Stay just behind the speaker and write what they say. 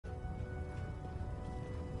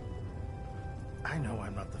I know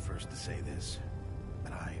I'm not the first to say this,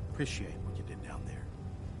 but I appreciate what you did down there.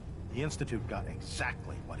 The Institute got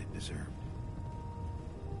exactly what it deserved.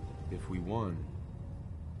 If we won,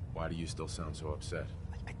 why do you still sound so upset?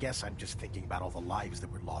 I guess I'm just thinking about all the lives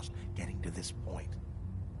that were lost getting to this point.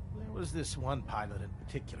 There was this one pilot in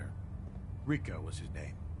particular. Rico was his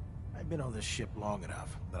name. I've been on this ship long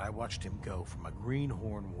enough that I watched him go from a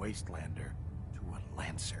greenhorn wastelander to a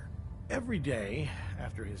lancer. Every day,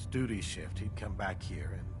 after his duty shift, he'd come back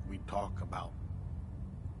here and we'd talk about,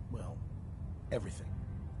 well, everything.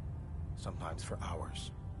 Sometimes for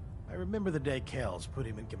hours. I remember the day Kells put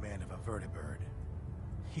him in command of a vertibird.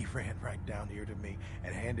 He ran right down here to me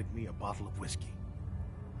and handed me a bottle of whiskey.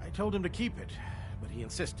 I told him to keep it, but he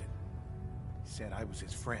insisted. He said I was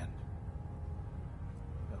his friend.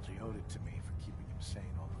 Felt he owed it to me for keeping him sane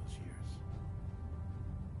all those years.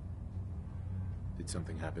 Did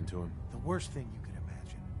something happen to him? The worst thing you could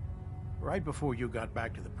imagine. Right before you got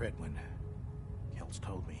back to the Predwin, Kells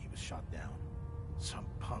told me he was shot down. Some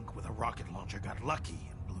punk with a rocket launcher got lucky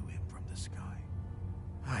and blew him from the sky.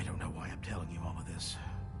 I don't know why I'm telling you all of this.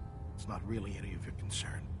 It's not really any of your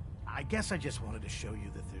concern. I guess I just wanted to show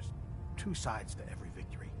you that there's two sides to every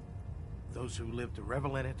victory. Those who live to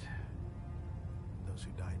revel in it, and those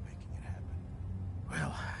who died making it happen.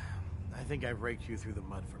 Well, I think I've raked you through the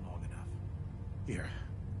mud for long enough. Here,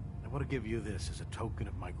 I want to give you this as a token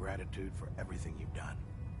of my gratitude for everything you've done.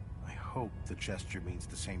 I hope the gesture means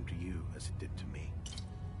the same to you as it did to me.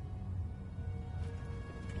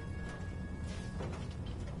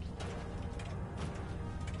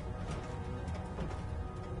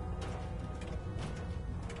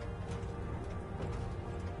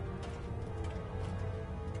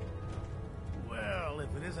 Well, if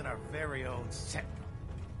it isn't our very own set